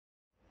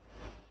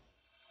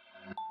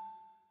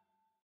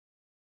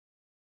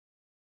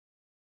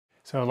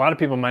So a lot of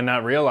people might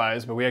not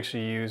realize, but we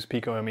actually use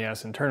Pico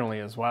MES internally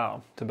as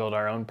well to build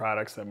our own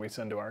products that we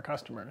send to our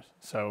customers.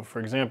 So for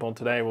example,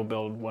 today we'll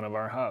build one of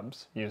our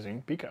hubs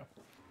using Pico.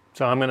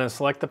 So I'm going to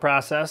select the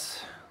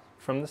process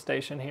from the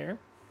station here,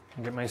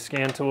 get my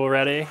scan tool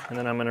ready, and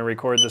then I'm going to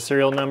record the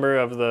serial number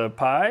of the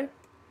Pi,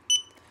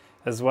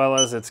 as well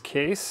as its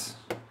case,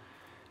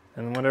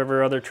 and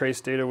whatever other trace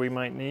data we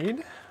might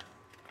need.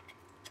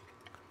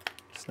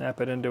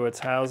 Snap it into its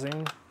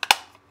housing.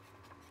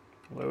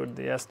 Load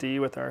the SD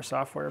with our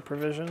software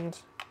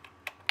provisions.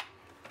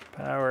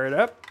 Power it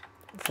up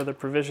for the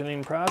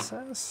provisioning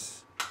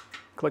process.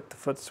 Click the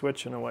foot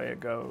switch and away it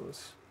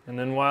goes. And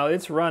then while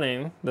it's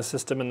running the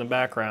system in the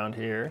background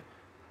here,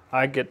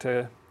 I get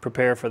to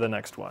prepare for the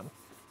next one.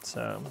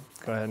 So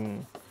go ahead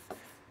and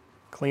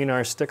clean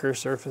our sticker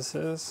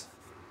surfaces.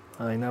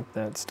 Line up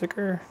that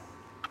sticker.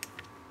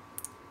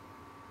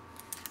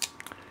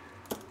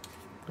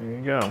 There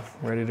you go,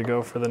 ready to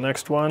go for the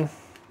next one.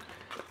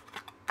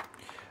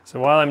 So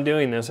while I'm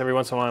doing this, every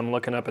once in a while I'm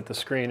looking up at the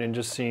screen and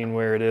just seeing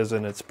where it is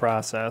in its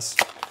process,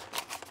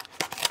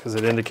 because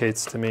it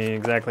indicates to me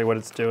exactly what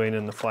it's doing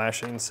in the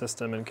flashing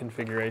system and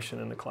configuration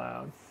in the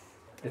cloud.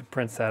 It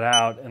prints that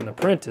out, and the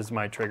print is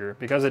my trigger.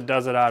 Because it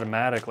does it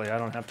automatically, I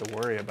don't have to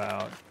worry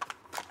about,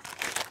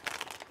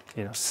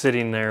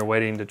 sitting there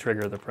waiting to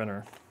trigger the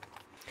printer.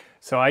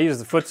 So I use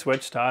the foot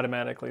switch to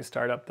automatically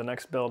start up the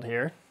next build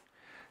here,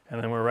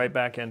 and then we're right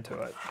back into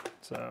it.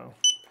 So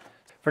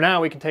for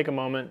now, we can take a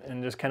moment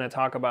and just kind of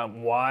talk about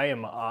why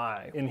am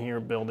I in here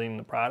building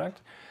the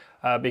product?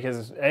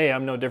 Because A,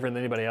 I'm no different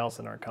than anybody else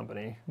in our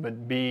company,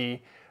 but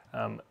B,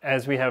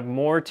 as we have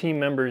more team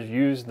members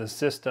use the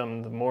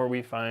system, the more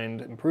we find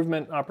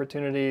improvement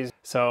opportunities.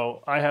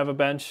 So I have a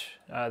bench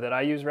that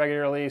I use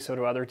regularly, so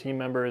do other team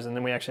members, and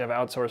then we actually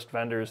have outsourced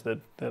vendors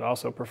that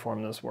also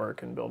perform this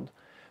work and build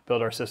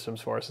our systems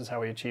for us. Is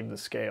how we achieve the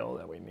scale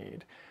that we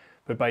need.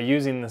 But by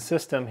using the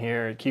system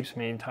here, it keeps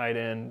me tied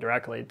in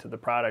directly to the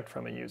product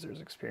from a user's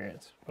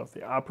experience. Both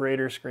the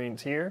operator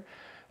screens here,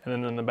 and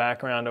then in the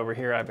background over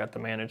here, I've got the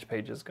manage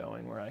pages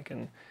going where I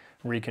can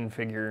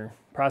reconfigure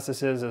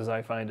processes as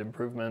I find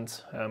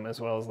improvements, as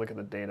well as look at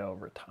the data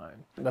over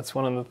time. That's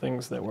one of the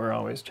things that we're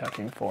always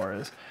checking for,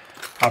 is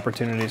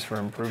opportunities for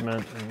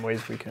improvement and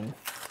ways we can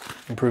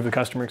improve the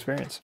customer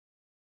experience.